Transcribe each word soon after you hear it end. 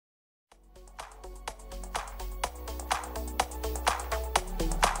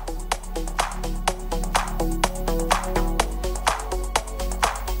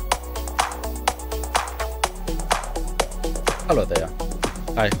Hello there.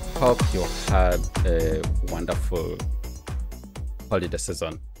 I hope you had a wonderful holiday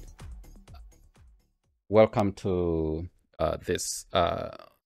season. Welcome to this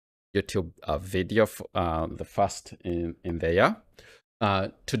YouTube video, the first in the year.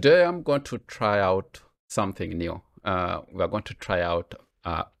 Today I'm going to try out something new. We're going to try out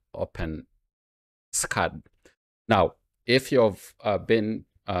OpenSCAD. Now, if you've been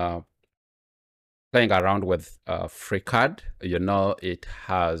playing around with FreeCAD, you know it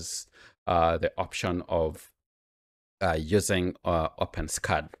has the option of using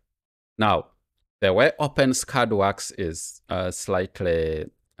OpenSCAD. Now, the way OpenSCAD works is slightly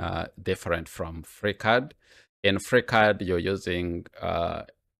different from FreeCAD. In FreeCAD, you're using a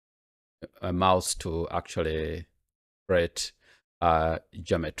mouse to actually create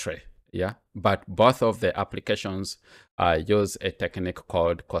geometry. Yeah, but both of the applications use a technique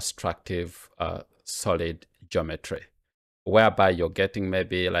called constructive solid geometry, whereby you're getting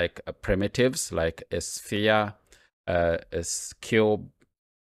maybe like primitives like a sphere, a cube,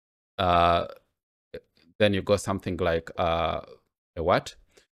 then you go something like a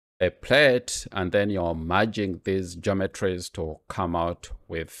plate, and then you're merging these geometries to come out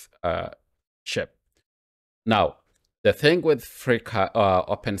with a shape. Now, the thing with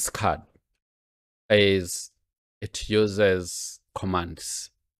OpenSCAD is it uses commands.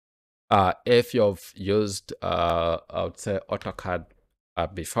 If you've used, I would say, AutoCAD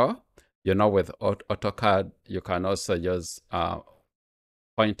before, you know, with AutoCAD, you can also use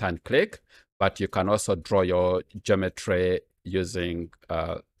point and click, but you can also draw your geometry using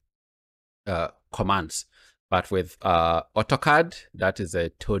commands. But with AutoCAD, that is a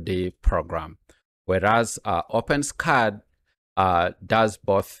 2D program, whereas OpenSCAD does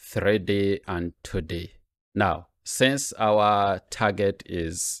both 3D and 2D. Now, since our target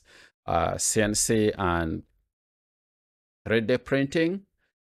is CNC and 3D printing,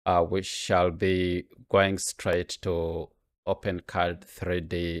 we shall be going straight to OpenCAD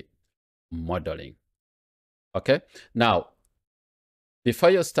 3D modeling. Okay, now,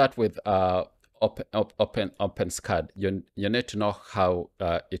 before you start with OpenSCAD, you need to know how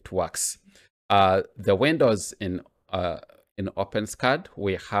it works. The windows in OpenSCAD,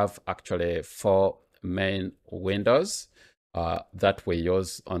 we have actually 4 main windows that we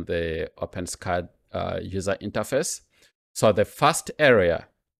use on the OpenSCAD user interface. So the first area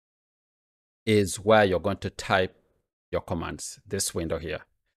is where you're going to type your commands, this window here.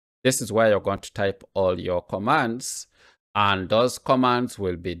 This is where you're going to type all your commands, and those commands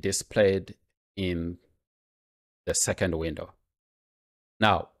will be displayed in the second window.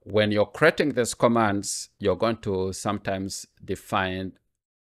 Now, when you're creating these commands, you're going to sometimes define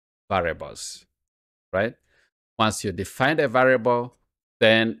variables, right? Once you define a variable,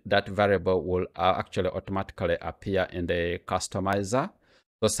 then that variable will actually automatically appear in the customizer.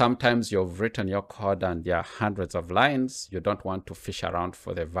 So sometimes you've written your code and there are hundreds of lines. You don't want to fish around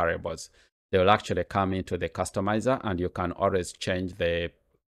for the variables. They will actually come into the customizer, and you can always change the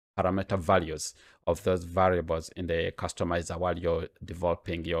parameter values of those variables in the customizer while you're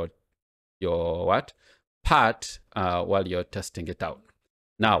developing your part, while you're testing it out.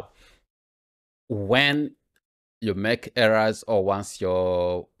 Now, when you make errors, or once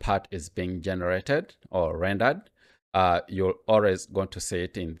your part is being generated or rendered, you're always going to see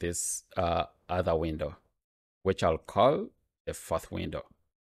it in this other window, which I'll call the 4th window.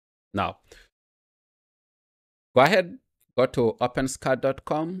 Now, go ahead, go to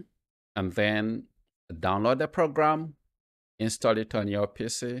OpenSCAD.com, and then download the program, install it on your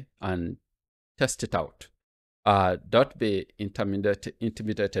PC, and test it out. Don't be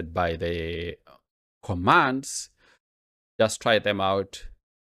intimidated by the commands. Just try them out.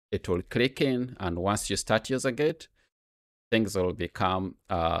 It will click in, and once you start using it, things will become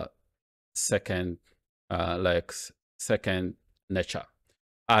second nature.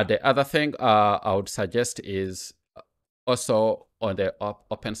 The other thing I would suggest is also on the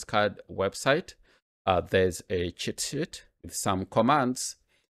OpenSCAD website, there's a cheat sheet with some commands.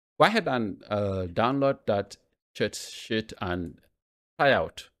 Go ahead and download that cheat sheet and try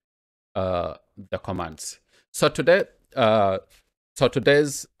out the commands. So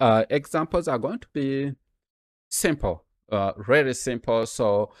today's examples are going to be simple, really simple.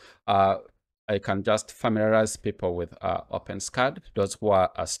 So I can just familiarize people with OpenSCAD, those who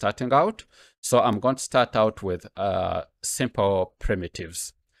are starting out. So I'm going to start out with simple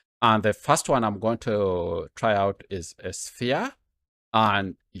primitives. And the first one I'm going to try out is a sphere.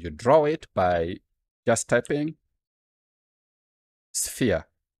 And you draw it by just typing sphere,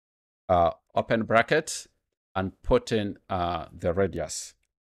 open brackets, and put in the radius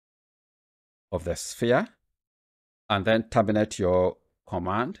of the sphere. and then terminate your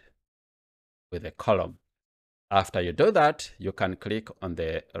command with a column. After you do that, you can click on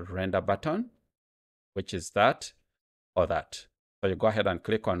the render button, which is that or that. So you go ahead and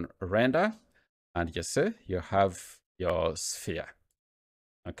click on render, and you see you have your sphere.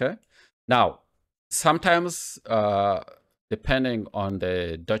 Okay. Now, sometimes, depending on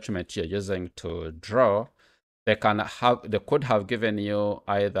the document you're using to draw, they could have given you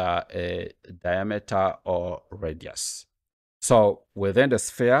either a diameter or radius. So within the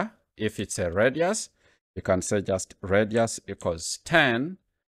sphere, if it's a radius, you can say just radius equals 10,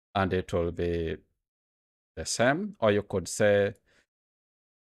 and it will be the same. Or you could say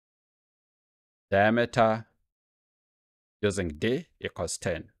diameter using d equals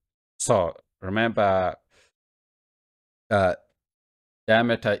 10. So remember,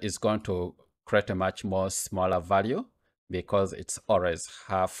 diameter is going to create a much more smaller value because it's always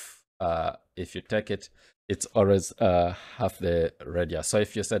half. If you take it, it's always half the radius. So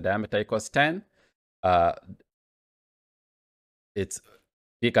if you say diameter equals 10, it's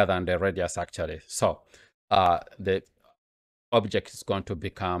bigger than the radius actually. So the object is going to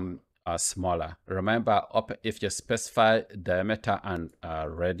become smaller. Remember, if you specify diameter and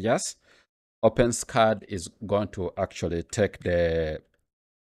radius, OpenSCAD is going to actually take the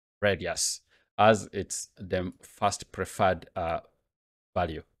radius as it's the first preferred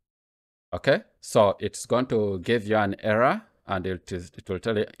value. Okay, so it's going to give you an error, and it will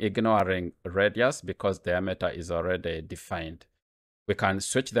tell you ignoring radius because diameter is already defined. We can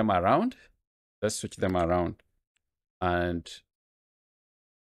switch them around. Let's switch them around, and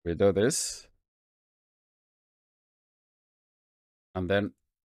we do this, and then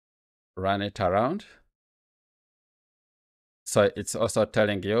run it around. So it's also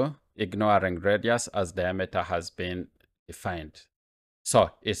telling you ignoring radius as diameter has been defined.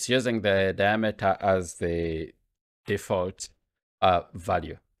 So it's using the diameter as the default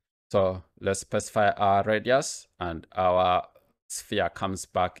value. So let's specify our radius, and our sphere comes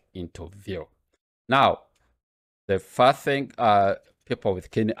back into view. Now, the first thing people with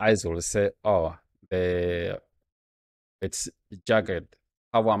keen eyes will say, oh, it's jagged.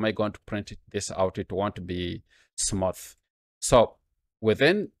 How am I going to print this out? It won't be smooth. So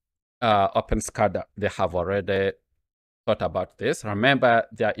within OpenSCAD, they have already thought about this. Remember,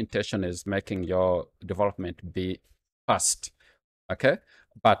 their intention is making your development be fast. Okay,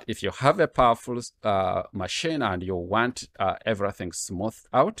 but if you have a powerful machine and you want everything smoothed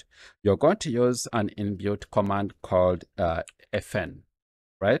out, you're going to use an inbuilt command called FN,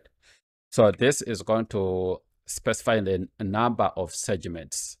 right? So this is going to specify the number of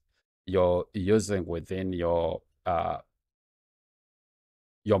segments you're using within your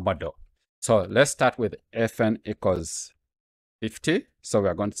model. So let's start with FN equals 50. So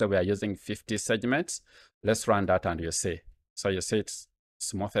we're going to say we are using 50 segments. Let's run that, and you see. So you see it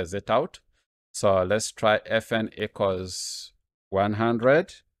smoothes it out. So let's try FN equals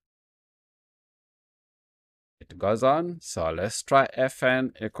 100. It goes on. So let's try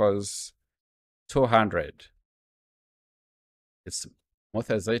FN equals 200. It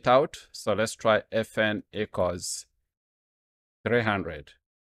smoothes it out. So let's try FN equals 300.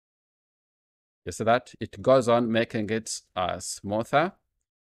 You see that? It goes on making it smoother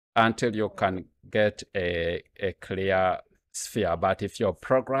until you can get a clear sphere. But if you're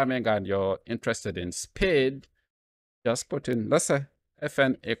programming and you're interested in speed, just put in, let's say,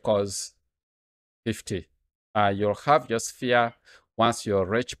 FN equals 50. You'll have your sphere. Once you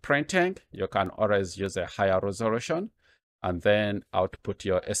reach printing, you can always use a higher resolution and then output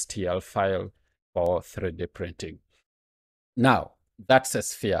your STL file for 3D printing. Now, that's a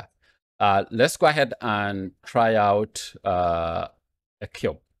sphere. Let's go ahead and try out a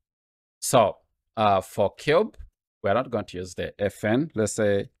cube. So for cube, we're not going to use the FN. Let's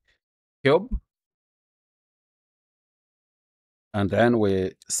say cube. And then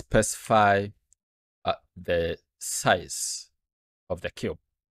we specify the size of the cube.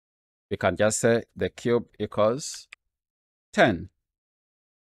 We can just say the cube equals 10.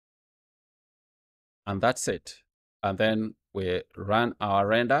 And that's it. And then we run our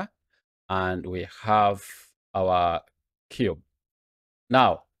render, and we have our cube.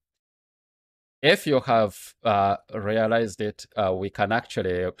 Now, if you have realized it, we can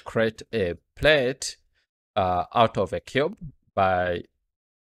actually create a plate out of a cube by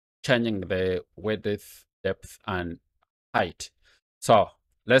changing the width, depth, and height. So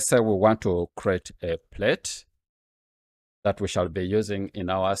let's say we want to create a plate that we shall be using in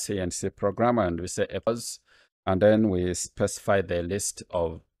our CNC program, and we say equals, and then we specify the list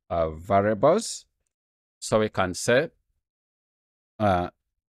of variables. So we can say the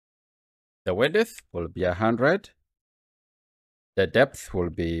width will be 100, the depth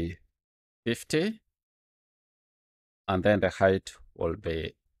will be 50, and then the height will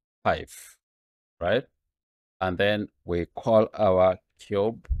be 5, right? And then we call our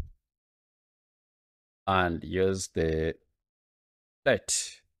cube and use the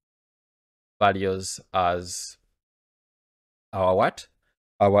plate values as our what?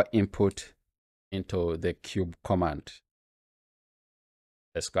 Our input into the cube command.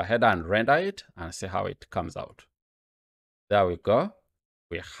 Let's go ahead and render it and see how it comes out. There we go.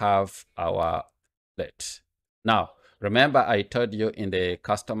 We have our plate. Now, remember I told you in the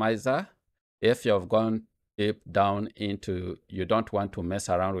customizer, if you've gone deep down into, you don't want to mess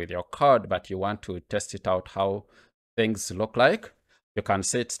around with your code, but you want to test it out how things look like, you can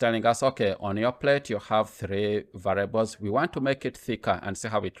see it's telling us, okay, on your plate, you have 3 variables. We want to make it thicker and see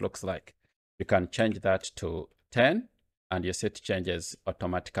how it looks like. You can change that to 10 and you see it changes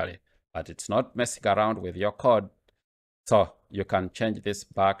automatically, but it's not messing around with your code. So you can change this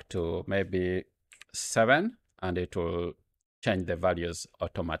back to maybe 7 and it will change the values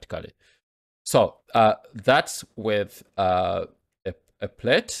automatically. So that's with a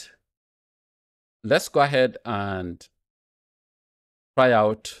plate. Let's go ahead and try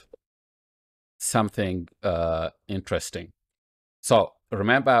out something interesting. So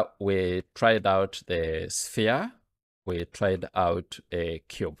remember, we tried out the sphere, we tried out a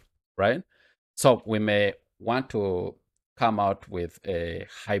cube, right? So we may want to come out with a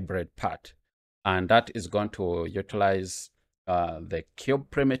hybrid part, and that is going to utilize the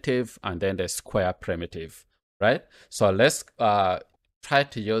cube primitive and then the square primitive, right? So let's try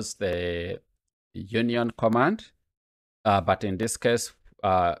to use the union command, but in this case, we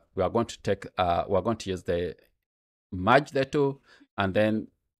are going to use the merge the two and then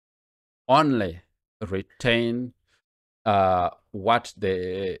only retain what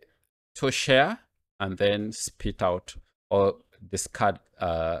the two share and then spit out or discard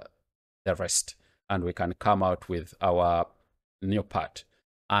the rest, and we can come out with our new part.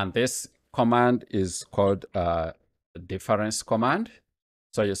 And this command is called difference command.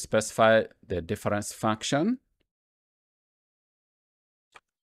 So you specify the difference function,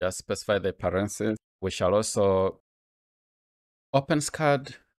 just specify the parentheses. We shall also,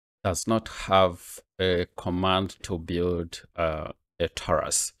 OpenSCAD does not have a command to build a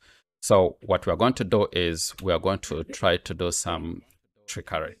torus. So what we're going to do is we are going to try to do some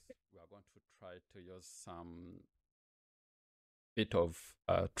trickery. We are going to try to use some bit of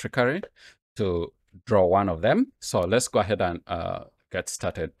trickery to draw one of them. So let's go ahead and get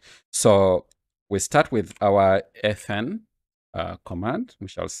started. So we start with our fn command, we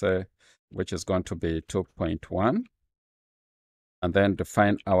shall say, which is going to be 2.1. And then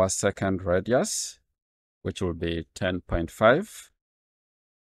define our second radius, which will be 10.5.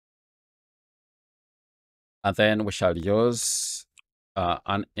 And then we shall use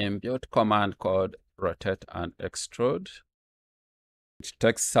an inbuilt command called rotate and extrude. It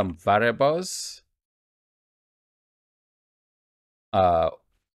takes some variables.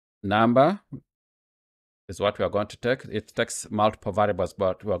 Number is what we are going to take. It takes multiple variables,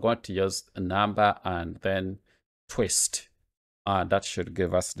 but we are going to use a number and then twist. That should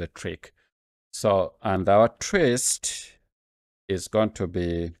give us the trick. So, and our twist is going to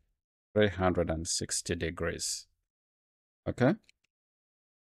be 360 degrees. Okay.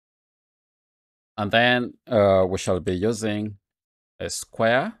 And then we shall be using a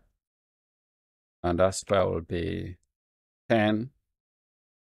square, and that square will be 10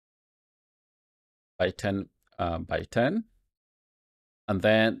 by 10 by 10, and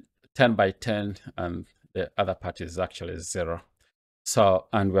then 10 by 10, and the other part is actually 0. So,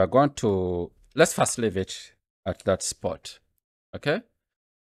 and we are going to, let's first leave it at that spot, okay?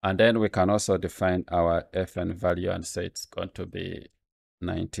 And then we can also define our fn value and say it's going to be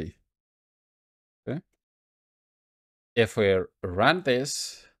 90. Okay. If we run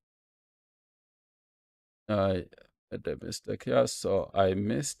this, the mistake here, so I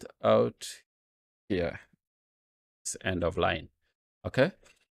missed out here. It's end of line. Okay.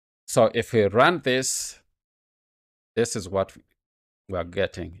 So if we run this, this is what we are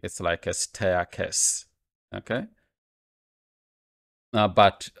getting. It's like a staircase. Okay.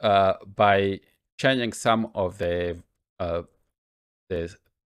 But by changing some of the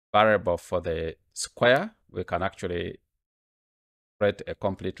variable for the square, we can actually create a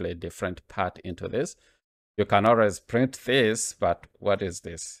completely different part into this. You can always print this, but what is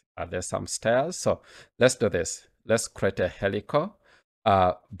this? Are there some stairs? So let's do this. Let's create a helical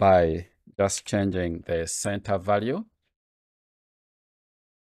by just changing the center value.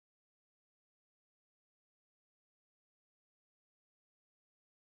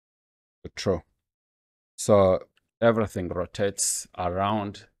 To true. So everything rotates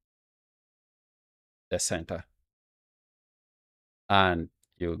around the center. And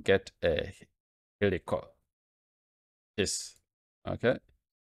you get a helical piece. Okay.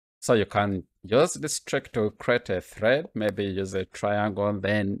 So you can use this trick to create a thread, maybe use a triangle,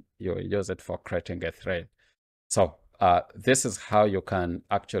 then you use it for creating a thread. So this is how you can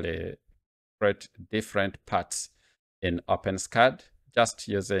actually create different parts in OpenSCAD just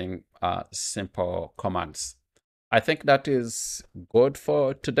using simple commands. I think that is good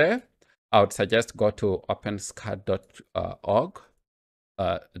for today. I would suggest go to openscad.org,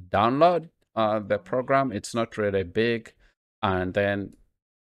 download the program. It's not really big, and then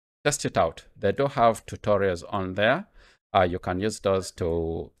test it out. They do have tutorials on there. You can use those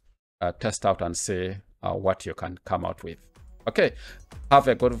to test out and see what you can come out with. Okay, have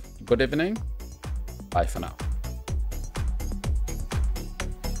a good evening. Bye for now.